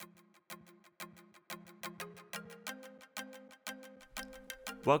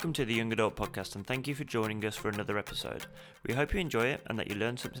Welcome to the Young Adult Podcast, and thank you for joining us for another episode. We hope you enjoy it and that you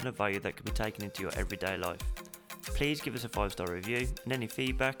learn something of value that can be taken into your everyday life. Please give us a 5-star review, and any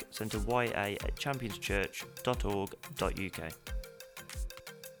feedback send to ya@championschurch.org.uk.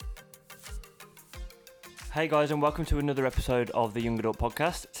 Hey guys, and welcome to another episode of the Young Adult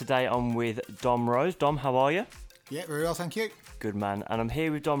Podcast. Today I'm with Dom Rose. Dom, how are you? Yeah, very well, thank you. Good man. And I'm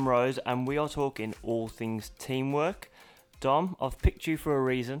here with Dom Rose, and we are talking all things teamwork. Dom, I've picked you for a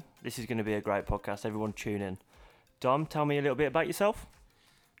reason. This is going to be a great podcast. Everyone tune in. Dom, tell me a little bit about yourself.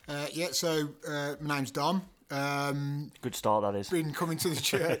 My name's Dom. Good start, that is. Been coming to the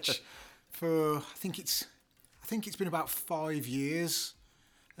church for I think it's been about 5 years,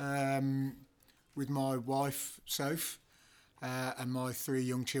 with my wife Soph and my 3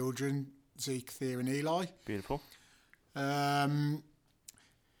 young children, Zeke, Thea, and Eli. Beautiful. So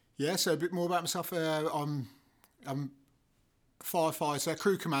a bit more about myself. I'm firefighter,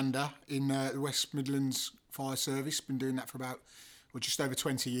 crew commander in the West Midlands Fire Service. Been doing that for just over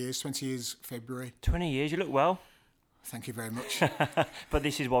 20 years. 20 years February. 20 years, you look well. Thank you very much. But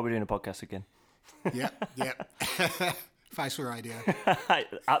this is why we're doing a podcast again. Yeah. Face for radio.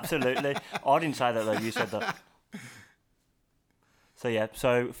 Absolutely. I didn't say that though, you said that. So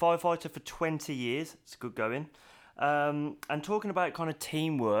firefighter for 20 years. It's good going. And talking about kind of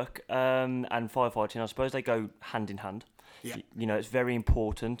teamwork and firefighting, I suppose they go hand in hand. Yeah. You know, it's very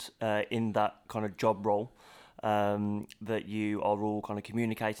important in that kind of job role that you are all kind of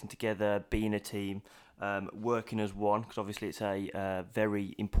communicating together, being a team, working as one, because obviously it's a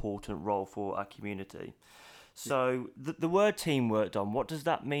very important role for our community. So the word teamwork, Dom, what does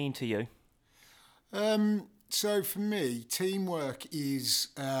that mean to you? So for me, teamwork is,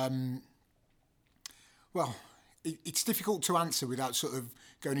 it's difficult to answer without sort of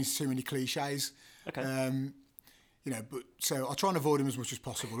going into too many cliches. Okay. So I'll try and avoid them as much as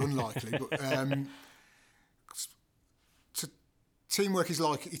possible. Unlikely, but teamwork is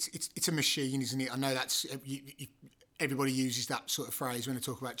like it's a machine, isn't it? I know that's everybody uses that sort of phrase when they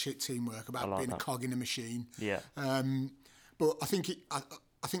talk about teamwork, about being a cog in a machine. Yeah. But I think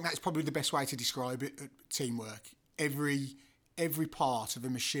that's probably the best way to describe it. Teamwork. Every part of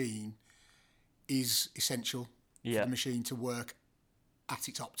a machine is essential for the machine to work at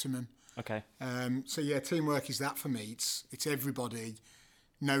its optimum. Okay. Teamwork is that for me. It's everybody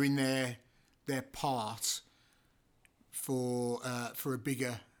knowing their part for a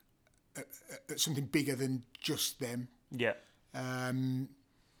bigger something bigger than just them. Yeah.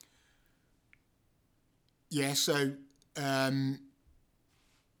 So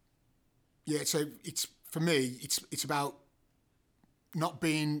it's for me. It's about not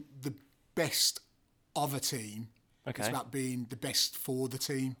being the best of a team. Okay. It's about being the best for the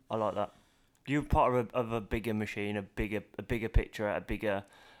team. I like that. You're part of a bigger machine, a bigger picture, a bigger,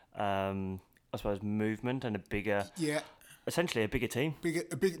 I suppose, movement, and essentially a bigger team.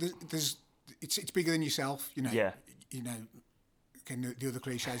 It's bigger than yourself, you know. Yeah. You know, again, the other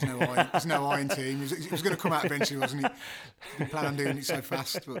cliche is there's no I in team. It was going to come out eventually, wasn't it? Didn't plan on doing it so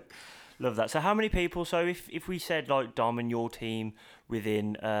fast, but. Love that. So how many people, so if we said like Dom and your team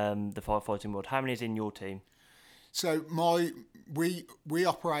within the firefighting world, how many is in your team? So we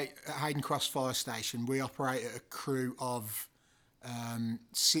operate at Hayden Cross Fire Station. We operate at a crew of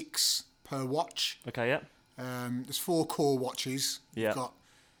 6 per watch. Okay, yeah. There's 4 core watches. Yeah. We've got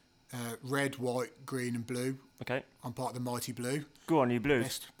red, white, green and blue. Okay. I'm part of the Mighty Blue. Go on, you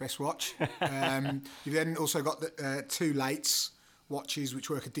Blues. Best watch. You've then also got the 2 lates watches which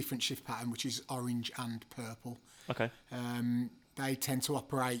work a different shift pattern, which is orange and purple. Okay. They tend to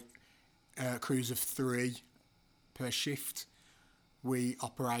operate crews of 3 per shift. We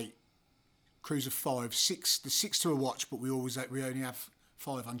operate crews of 5, 6. There's 6 to a watch, but we only have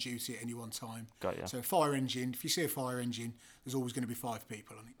 5 on duty at any one time. Got you. So a fire engine, if you see a fire engine, there's always going to be 5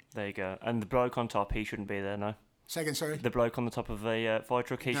 people on it. There you go. And the bloke on top, he shouldn't be there, no? Say again, sorry? The bloke on the top of a fire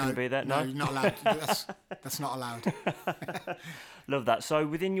truck, he shouldn't be there, no? No, you're not allowed. That's not allowed. Love that. So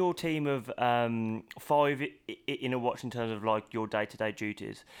within your team of 5 in a watch, in terms of like your day-to-day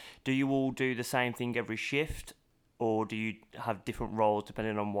duties, do you all do the same thing every shift, or do you have different roles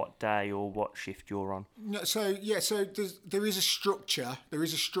depending on what day or what shift you're on? No, so there is a structure. There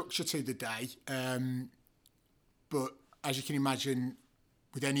is a structure to the day, but as you can imagine,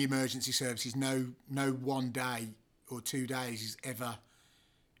 with any emergency services, no one day or 2 days is ever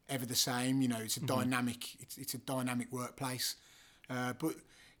the same. You know, it's a dynamic. It's a dynamic workplace, but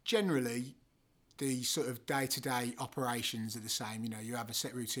generally, the sort of day-to-day operations are the same. You know, you have a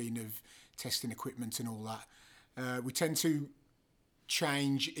set routine of testing equipment and all that. We tend to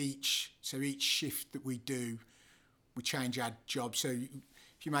change each shift that we do, we change our job. So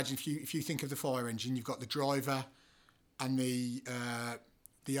if you think of the fire engine, you've got the driver and the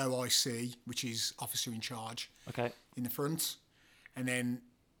OIC, which is officer in charge, in the front, and then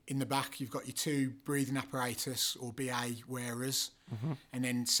in the back you've got your two breathing apparatus or BA wearers, and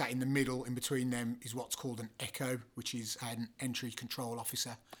then sat in the middle in between them is what's called an echo, which is an entry control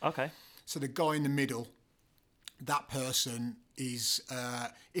officer. Okay. So the guy in the middle, that person is,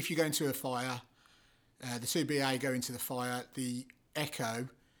 if you go into a fire, the two BA go into the fire, the echo,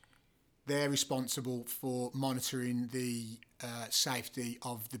 they're responsible for monitoring the safety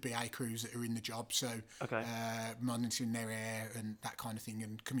of the BA crews that are in the job. So monitoring their air and that kind of thing,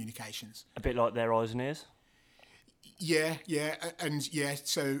 and communications. A bit like their eyes and ears? Yeah.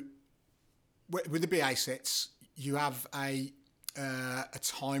 So with the BA sets, you have a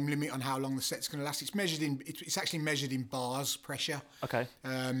time limit on how long the set's going to last. It's actually measured in bars pressure. Okay.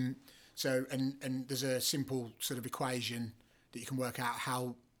 So and there's a simple sort of equation that you can work out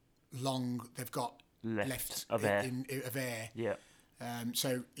how long they've got left of air. Of air. Yeah.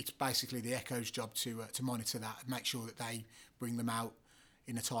 So it's basically the Echo's job to monitor that and make sure that they bring them out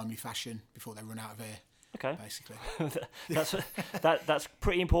in a timely fashion before they run out of air. Okay. Basically. that's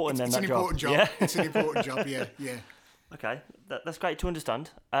pretty important. It's an important job. Yeah. It's an important job. Yeah. Okay, that's great to understand.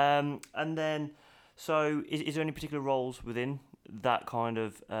 And then, so is there any particular roles within that kind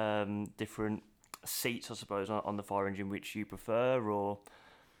of different seats, I suppose, on the fire engine which you prefer, or?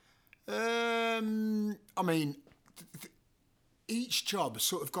 I mean, each job has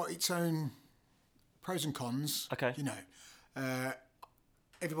sort of got its own pros and cons. Okay. You know,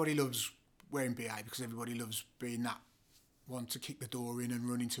 everybody loves wearing BA because everybody loves being that one to kick the door in and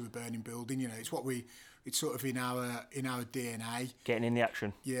run into a burning building. You know, it's sort of in our DNA. Getting in the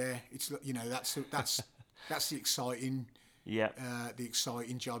action. Yeah, it's, you know, that's the exciting. Yeah. The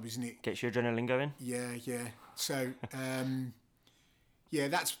exciting job, isn't it? Gets your adrenaline going. Yeah. So,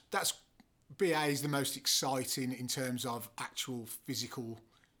 that's BA is the most exciting in terms of actual physical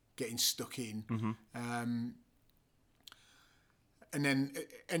getting stuck in. Mm-hmm. And then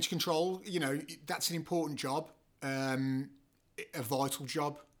engine control, you know, that's an important job, a vital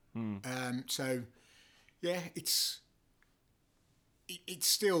job. So, yeah, it's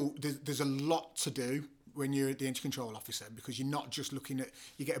still, there's a lot to do when you're the engine control officer, because you're not just looking at,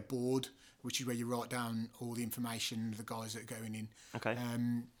 you get a board, which is where you write down all the information, the guys that are going in. Okay.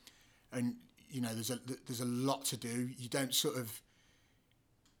 And, you know, there's a lot to do. You don't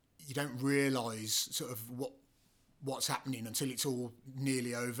realise sort of what's happening until it's all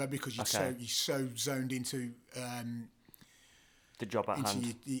nearly over, because you're so zoned into the job at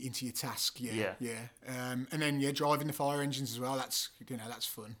hand, into your task. Yeah. And then driving the fire engines as well. That's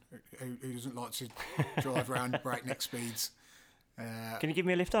fun. Who doesn't like to drive around breakneck speeds? Can you give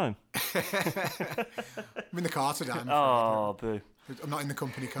me a lift home? I'm in the car today. Oh, boo! I'm not in the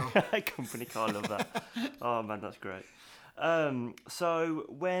company car. Company car, I love that. Oh man, that's great. So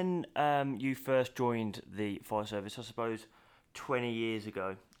when you first joined the fire service, I suppose 20 years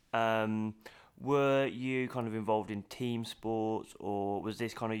ago, were you kind of involved in team sports, or was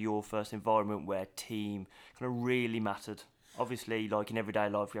this kind of your first environment where team kind of really mattered? Obviously, like in everyday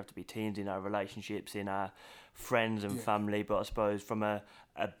life, we have to be teams in our relationships, in our friends and family, but I suppose from a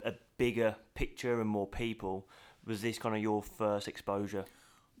bigger picture and more people, was this kind of your first exposure?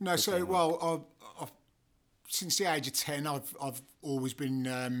 No, so, I've since the age of 10, I've always been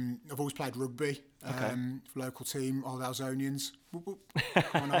I've always played rugby for local team, Old Alzonians.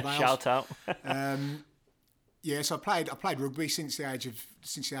 Shout out. So I played rugby since the age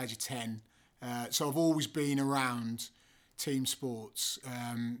of 10. So I've always been around team sports.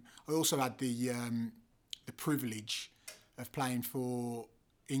 I also had the privilege of playing for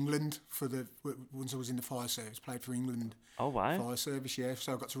England once I was in the fire service. Played for England. Oh wow! Fire service, yeah.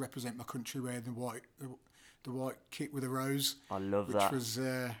 So I got to represent my country wearing the white kit with a rose. I love that. Which was,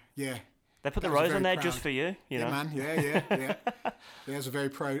 They put the rose on there just for you, you know. Man. Yeah. It was a very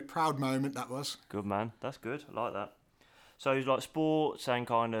proud moment, that was. Good, man. That's good. I like that. So, like, sports and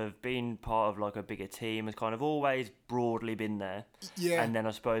kind of being part of, like, a bigger team has kind of always broadly been there. Yeah. And then,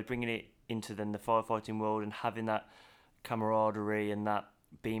 I suppose, bringing it into then the firefighting world and having that camaraderie and that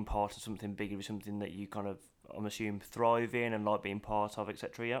being part of something bigger is something that you kind of, I'm assuming, thrive in and like being part of,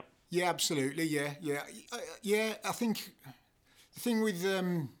 etc. Yeah. Yeah, absolutely. Yeah. I think the thing with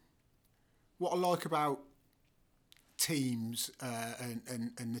what I like about teams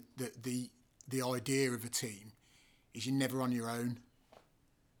and the idea of a team is you're never on your own.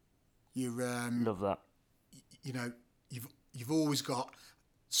 You're love that. You know, you've always got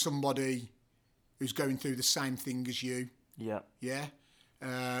somebody who's going through the same thing as you. Yeah. Yeah.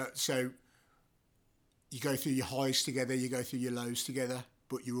 So you go through your highs together, you go through your lows together.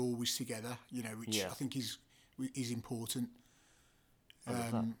 but you're always together. You know, which I think is important.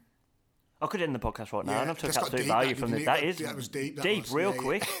 I could end the podcast right now, and I've took that's got absolute deep, value that, from didn't this. it? That was deep. That deep, was, real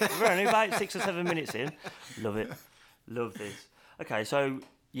quick. We're only about 6 or 7 minutes in. Love it. Love this. Okay, so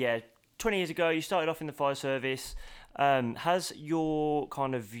 20 years ago, you started off in the fire service. Has your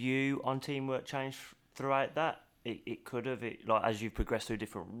kind of view on teamwork changed throughout that? It could have, like as you've progressed through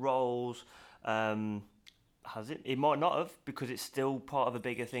different roles. Has it? It might not have, because it's still part of a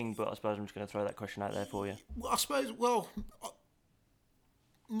bigger thing. But I suppose I'm just going to throw that question out there for you. Well, I suppose. Well,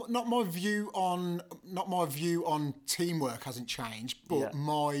 not my view on teamwork hasn't changed, but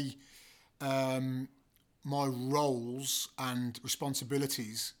my roles and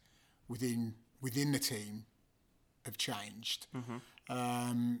responsibilities within the team have changed.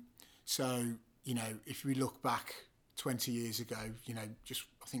 So, you know, if we look back 20 years ago, you know,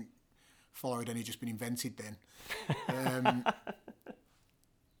 I think fire had only just been invented then.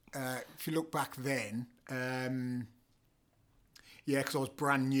 If you look back then, because I was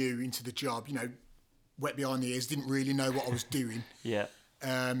brand new into the job, you know, wet behind the ears, didn't really know what I was doing.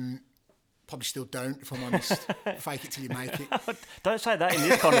 Probably still don't, if I'm honest. Fake it till you make it. Don't say that in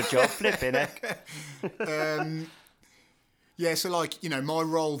this kind of job, flipping heck. So like, you know, my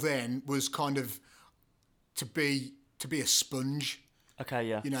role then was kind of to be a sponge. Okay,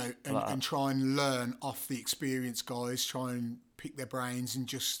 yeah. You know, and try and learn off the experienced guys, try and pick their brains and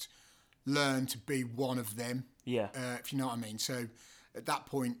just learn to be one of them. Yeah. If you know what I mean. So at that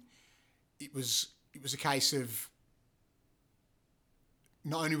point, it was a case of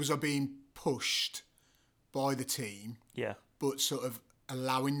not only was I being pushed by the team, but sort of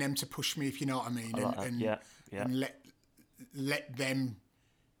allowing them to push me, if you know what I mean, and let them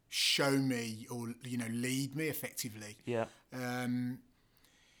show me, or you know, lead me effectively.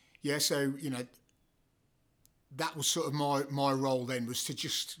 So you know, that was sort of my role then, was to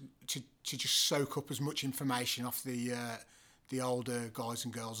just soak up as much information off the older guys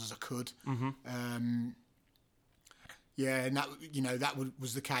and girls as I could. And that, you know, that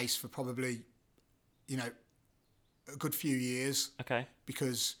was the case for probably, you know, a good few years. Okay.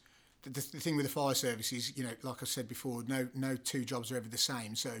 Because the thing with the fire service is, you know, like I said before, no two jobs are ever the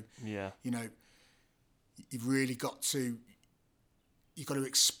same. So you know, you've really got to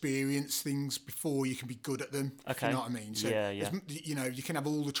experience things before you can be good at them. Okay. You know what I mean? So you know, you can have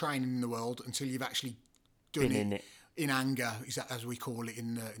all the training in the world until you've actually done it. In anger, is that, as we call it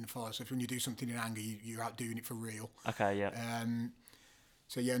in the fire. So when you do something in anger, you're out doing it for real. Okay, yeah.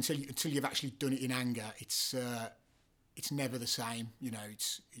 So until you've actually done it in anger, it's never the same. You know,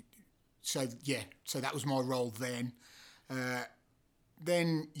 so that was my role then.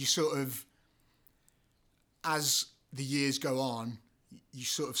 Then you sort of, as the years go on, you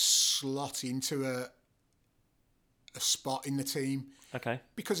sort of slot into a spot in the team. Okay.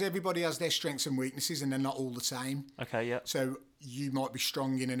 Because everybody has their strengths and weaknesses, and they're not all the same. Okay, yeah. So you might be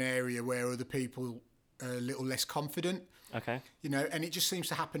strong in an area where other people are a little less confident. Okay. You know, and it just seems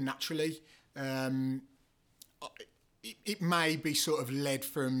to happen naturally. It may be sort of led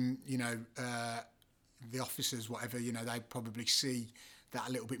from, you know, the officers, whatever, you know, they probably see that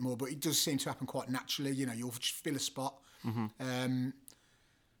a little bit more, but it does seem to happen quite naturally. You know, you'll just fill a spot. And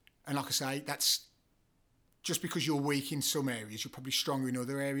like I say, that's just because you're weak in some areas, you're probably stronger in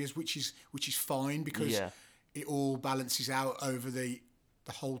other areas, which is fine, because it all balances out over the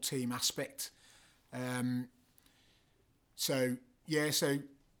whole team aspect. So you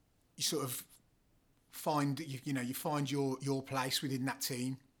sort of find you find your place within that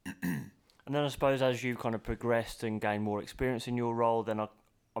team. And then I suppose as you kind of progressed and gained more experience in your role, then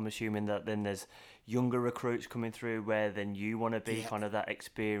I'm assuming that then there's younger recruits coming through where then you want to be kind of that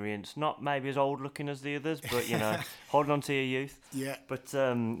experience, not maybe as old looking as the others, but you know, holding on to your youth. Yeah. But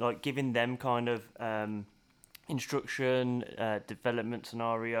like giving them kind of instruction, development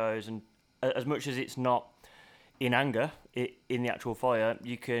scenarios, and as much as it's not in anger, in the actual fire,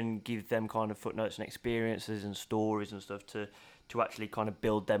 you can give them kind of footnotes and experiences and stories and stuff to actually kind of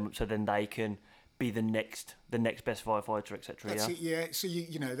build them up, so then they can be the next best firefighter, etc. That's it, yeah. So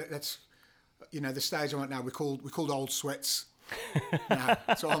you know that's the stage I'm at now. We're called old sweats. Now.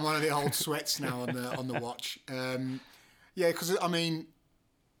 So I'm one of the old sweats now on the watch. Because I mean,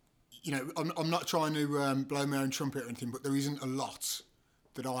 you know, I'm not trying to blow my own trumpet or anything, but there isn't a lot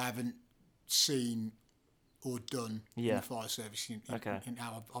that I haven't seen or done in the fire service. And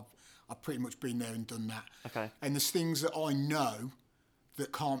how I've pretty much been there and done that. Okay. And there's things that I know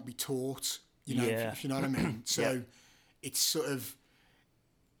that can't be taught. You know, if you know what I mean. So it's sort of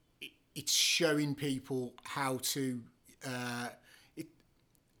it's showing people how to.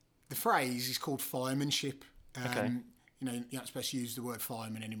 The phrase is called firemanship. you're not supposed to use the word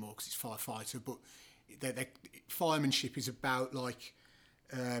fireman anymore because it's firefighter, but firemanship is about like,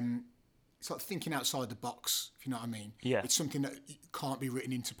 it's like thinking outside the box, if you know what I mean. Yeah. It's something that can't be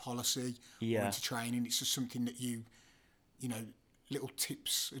written into policy or into training. It's just something that you know, little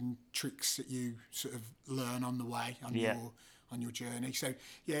tips and tricks that you sort of learn on the way, on your journey. So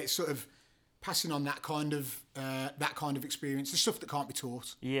yeah, it's sort of passing on that kind of experience, the stuff that can't be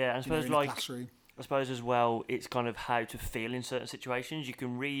taught. Yeah, I suppose in a classroom. I suppose as well, it's kind of how to feel in certain situations. You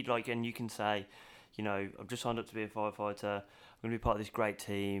can read and you can say, I've just signed up to be a firefighter. I'm going to be part of this great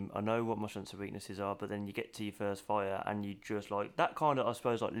team. I know what my strengths and weaknesses are, but then you get to your first fire and you just that kind of, I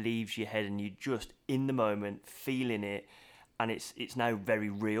suppose, leaves your head and you just in the moment feeling it, and it's now very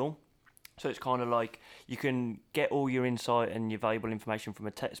real. So it's kind of like you can get all your insight and your valuable information from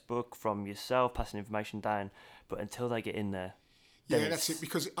a textbook, from yourself, passing information down, but until they get in there. Yeah, that's it.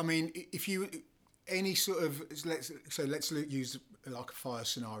 Because I mean, if you any sort of let's use like a fire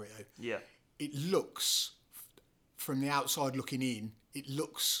scenario. Yeah. It looks, from the outside looking in, it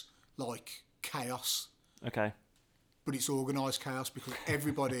looks like chaos. Okay. But it's organised chaos because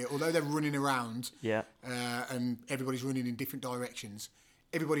everybody, although they're running around, and everybody's running in different directions,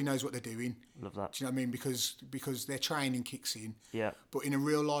 everybody knows what they're doing. Love that. Do you know what I mean? Because their training kicks in. Yeah. But in a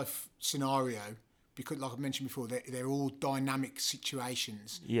real life scenario, because like I mentioned before, they're all dynamic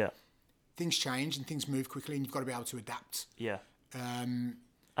situations. Yeah. Things change and things move quickly, and you've got to be able to adapt. Yeah.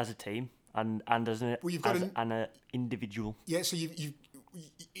 As a team and as an individual. Yeah. So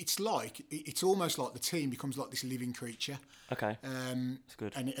it's almost like the team becomes like this living creature. Okay. That's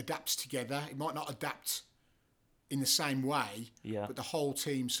good. And it adapts together. It might not adapt in the same way, but the whole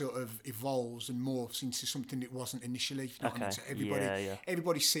team sort of evolves and morphs into something it wasn't initially. You know what I mean? So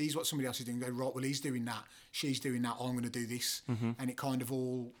everybody sees what somebody else is doing. They go, right, well, he's doing that, she's doing that, I'm going to do this, and it kind of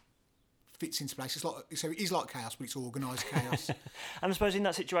all fits into place. So it is like chaos, but it's organised chaos. And I suppose in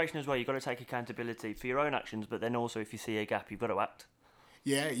that situation as well, you've got to take accountability for your own actions, but then also if you see a gap, you've got to act.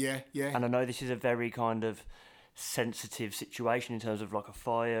 Yeah. And I know this is a very kind of sensitive situation in terms of like a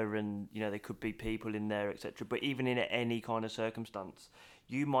fire, and there could be people in there, etc. But even in any kind of circumstance,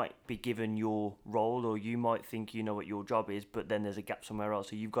 you might be given your role, or you might think you know what your job is, but then there's a gap somewhere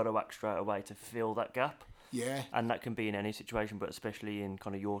else, so you've got to act straight away to fill that gap. Yeah. And that can be in any situation, but especially in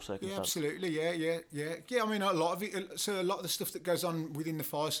kind of your circumstance. Yeah, absolutely. Yeah. I mean, a lot of the stuff that goes on within the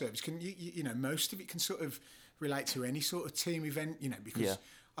fire service can, most of it can sort of relate to any sort of team event, because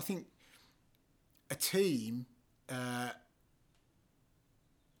I think a team, a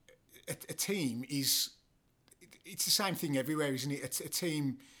team is, it's the same thing everywhere, isn't it? A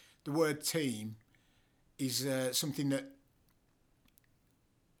team, the word team is something that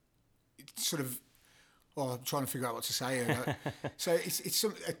it's sort of, I'm trying to figure out what to say here. So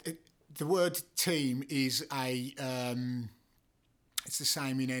the word team is it's the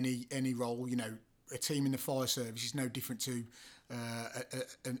same in any role. A team in the fire service is no different to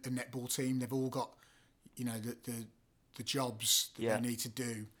a netball team. They've all got the jobs that they need to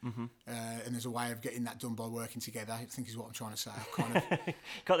do, and there's a way of getting that done by working together, I think is what I'm trying to say. I've kind of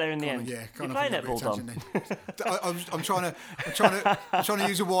got there in the end. Yeah, kind of playing netball, Dom. I'm trying to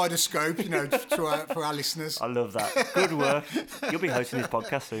use a wider scope, for our listeners. I love that. Good work. You'll be hosting this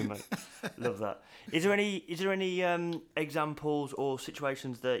podcast soon, mate. Love that. Is there any examples or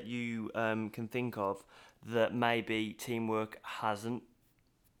situations that you can think of that maybe teamwork hasn't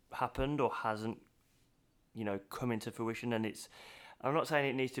happened or hasn't come into fruition? And I'm not saying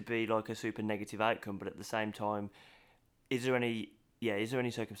it needs to be like a super negative outcome, but at the same time, is there any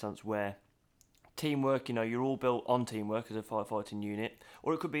circumstance where teamwork, you're all built on teamwork as a firefighting unit,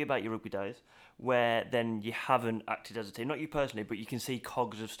 or it could be about your rugby days, where then you haven't acted as a team, not you personally, but you can see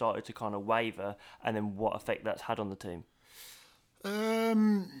cogs have started to kind of waver, and then what effect that's had on the team? I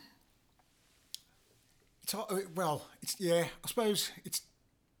suppose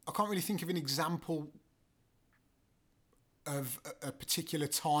I can't really think of an example of a particular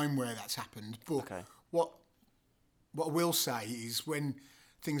time where that's happened, but what I will say is when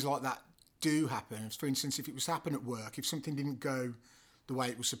things like that do happen, for instance, if it was to happen at work, if something didn't go the way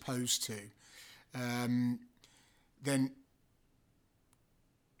it was supposed to, then,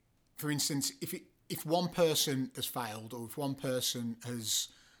 for instance, if one person has failed or if one person has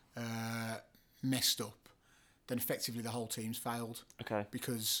messed up, then effectively the whole team's failed. Okay.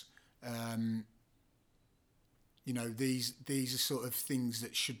 Because these are sort of things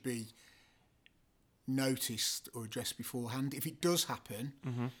that should be noticed or addressed beforehand. If it does happen,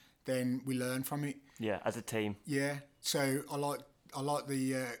 then we learn from it. Yeah, as a team. Yeah. So I like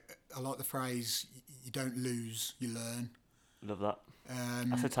the phrase, you don't lose, you learn. Love that.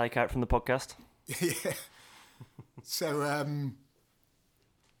 That's a takeout from the podcast. Yeah. So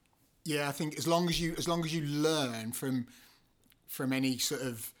yeah, I think as long as you learn from any sort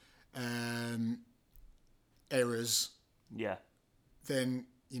of errors, Yeah. then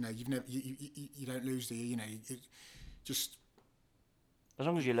you've never you don't lose, do you? Just As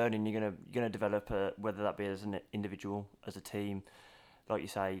long as you're learning, you're gonna develop, whether that be as an individual, as a team. Like you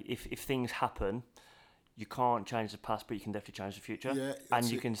say, if things happen, you can't change the past, but you can definitely change the future. Yeah, and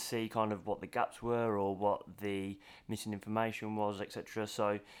you can see kind of what the gaps were or what the missing information was, etc.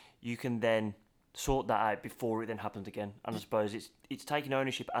 So you can then sort that out before it then happens again. And I suppose it's taking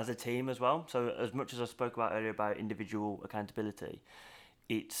ownership as a team as well. So as much as I spoke about earlier about individual accountability,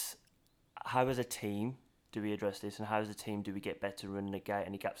 it's how as a team do we address this, and how as a team do we get better and negate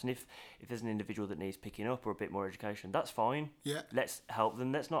any gaps. And if there's an individual that needs picking up or a bit more education, that's fine. Yeah. Let's help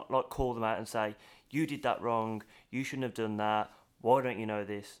them. Let's not like call them out and say, you did that wrong, you shouldn't have done that, why don't you know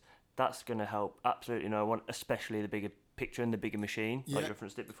this? That's going to help absolutely no one, especially the bigger picture and the bigger machine, like you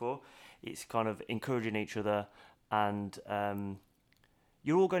referenced it before. It's kind of encouraging each other, and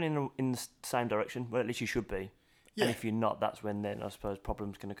you're all going in the same direction. Well, at least you should be. Yeah. And if you're not, that's when then I suppose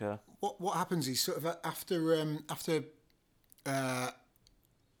problems can occur. What happens is sort of after a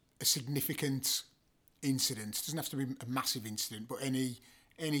significant incident, it doesn't have to be a massive incident, but any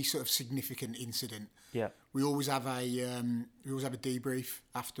sort of significant incident. Yeah. We always have a debrief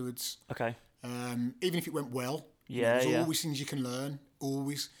afterwards. Okay. Even if it went well. Yeah. There's always things you can learn.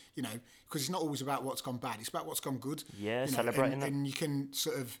 Always, because it's not always about what's gone bad. It's about what's gone good. Yeah. Celebrating that. And you can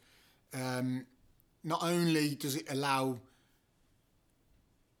sort of. Not only does it allow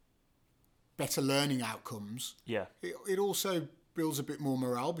better learning outcomes, it also builds a bit more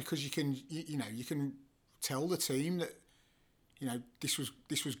morale, because you can tell the team that this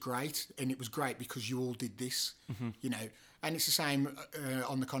was great, and it was great because you all did this, and it's the same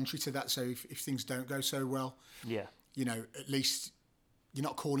on the contrary to that. So if things don't go so well, at least you're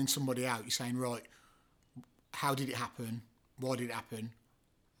not calling somebody out. You're saying, right, how did it happen? Why did it happen?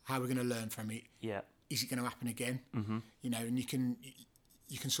 How are we going to learn from it? Yeah. Is it going to happen again? Mm-hmm. And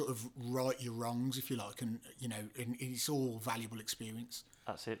you can sort of right your wrongs, if you like, and and it's all valuable experience.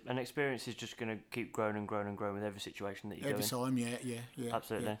 That's it. And experience is just going to keep growing and growing and growing with every situation that you go in. Every time, yeah.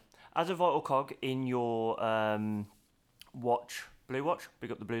 Absolutely. Yeah. As a vital cog in your watch, Blue Watch,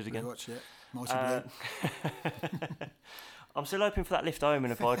 big up the Blues again. Blue Watch, yeah. Mighty Blue. I'm still hoping for that lift home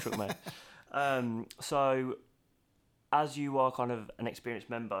in a fire truck, mate. So, as you are kind of an experienced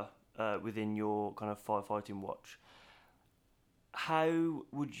member within your kind of firefighting watch, how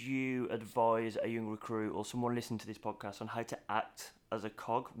would you advise a young recruit or someone listening to this podcast on how to act as a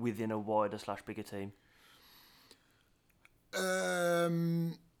cog within a wider / bigger team? I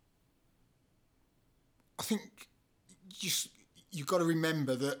think you've got to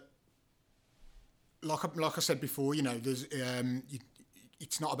remember that, like I said before, there's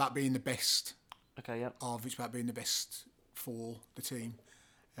it's not about being the best. Okay, yeah. It's about being the best for the team.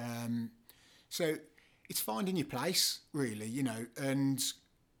 So it's finding your place, really, and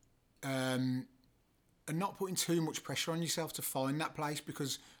not putting too much pressure on yourself to find that place,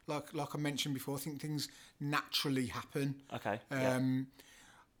 because, like I mentioned before, I think things naturally happen. Okay. I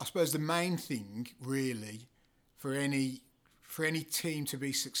suppose the main thing, really, for any team to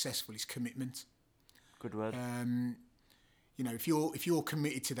be successful is commitment. Good word. If you're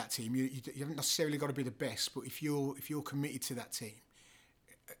committed to that team, you haven't necessarily got to be the best, but if you're committed to that team,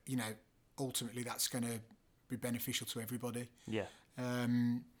 ultimately that's going to be beneficial to everybody. Yeah.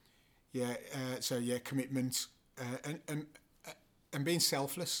 Commitment and being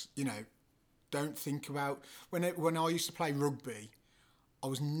selfless. Don't think about when I used to play rugby, I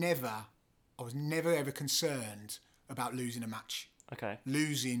was never ever concerned about losing a match. Okay.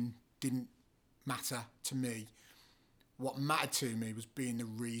 Losing didn't matter to me. What mattered to me was being the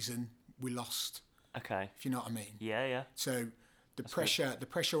reason we lost. Okay. If you know what I mean. Yeah. So the pressure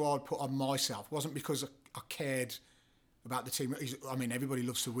I'd put on myself wasn't because I cared about the team. I mean, everybody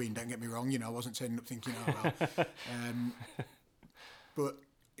loves to win, don't get me wrong. I wasn't turning up thinking, oh, well. But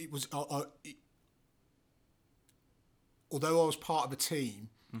it was... although I was part of a team,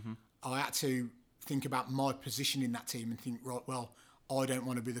 mm-hmm. I had to think about my position in that team and think, right, well, I don't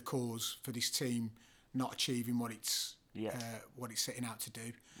want to be the cause for this team not achieving what it's setting out to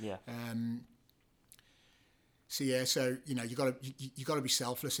do. Yeah. So you got to be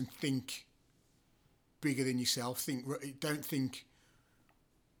selfless and think bigger than yourself. Don't think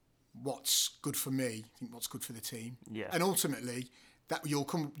what's good for me. Think what's good for the team. Yeah. And ultimately, that you'll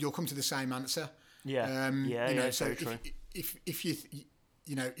come to the same answer. Yeah. So very true.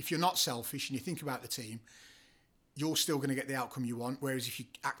 if you're not selfish and you think about the team, you're still going to get the outcome you want. Whereas if you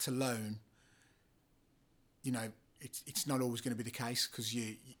act alone, it's not always going to be the case because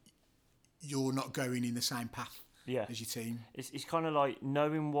you're not going in the same path as your team. It's kind of like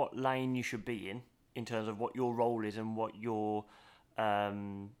knowing what lane you should be in terms of what your role is and what your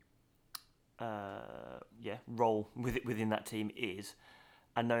role within that team is,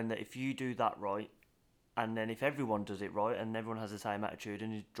 and knowing that if you do that right, and then if everyone does it right and everyone has the same attitude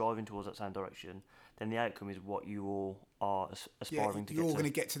and is driving towards that same direction, then the outcome is what you all are aspiring to get to. You're all going to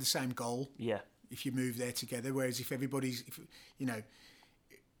get to the same goal. Yeah. If you move there together, whereas if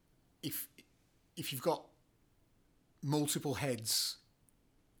you've got multiple heads,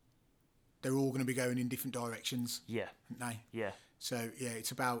 they're all going to be going in different directions. Yeah. Aren't they? Yeah. So yeah,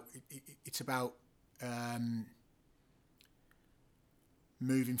 it's about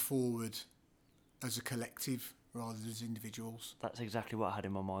moving forward as a collective rather than as individuals. That's exactly what I had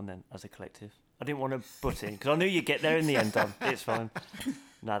in my mind then, as a collective. I didn't want to butt in because I knew you'd get there in the end, Dom. It's fine.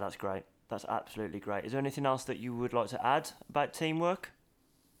 No, that's great. That's absolutely great. Is there anything else that you would like to add about teamwork?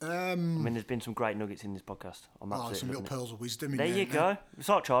 I mean, there's been some great nuggets in this podcast. Some little pearls of wisdom in there. There you go. We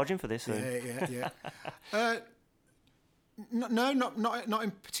start charging for this. Yeah. No, not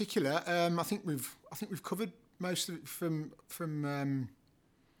in particular. I think we've covered most of it from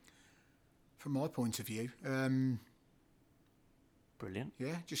my point of view. Brilliant.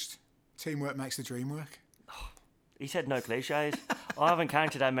 Yeah, just teamwork makes the dream work. He said no cliches. I haven't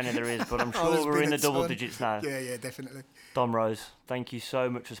counted how many there is, but I'm sure we're in the double digits now. Yeah, definitely. Dom Rose, thank you so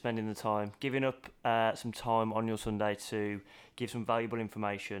much for spending the time, giving up some time on your Sunday to give some valuable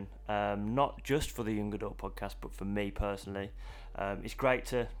information, not just for the Young Adult podcast, but for me personally. It's great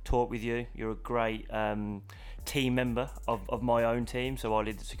to talk with you. You're a great team member of my own team. So I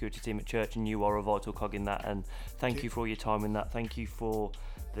lead the security team at church, and you are a vital cog in that. And thank you for all your time in that. Thank you for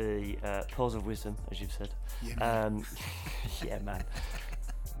the pearls of wisdom, as you've said. Yeah, man. Yeah, man.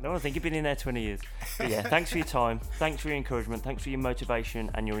 No, I think you've been in there 20 years. But yeah, thanks for your time. Thanks for your encouragement. Thanks for your motivation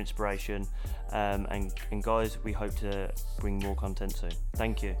and your inspiration. And guys, we hope to bring more content soon.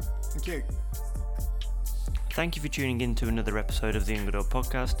 Thank you. Thank you. Thank you for tuning in to another episode of the Young Adult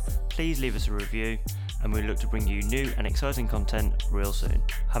Podcast. Please leave us a review, and we look to bring you new and exciting content real soon.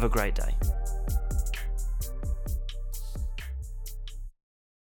 Have a great day.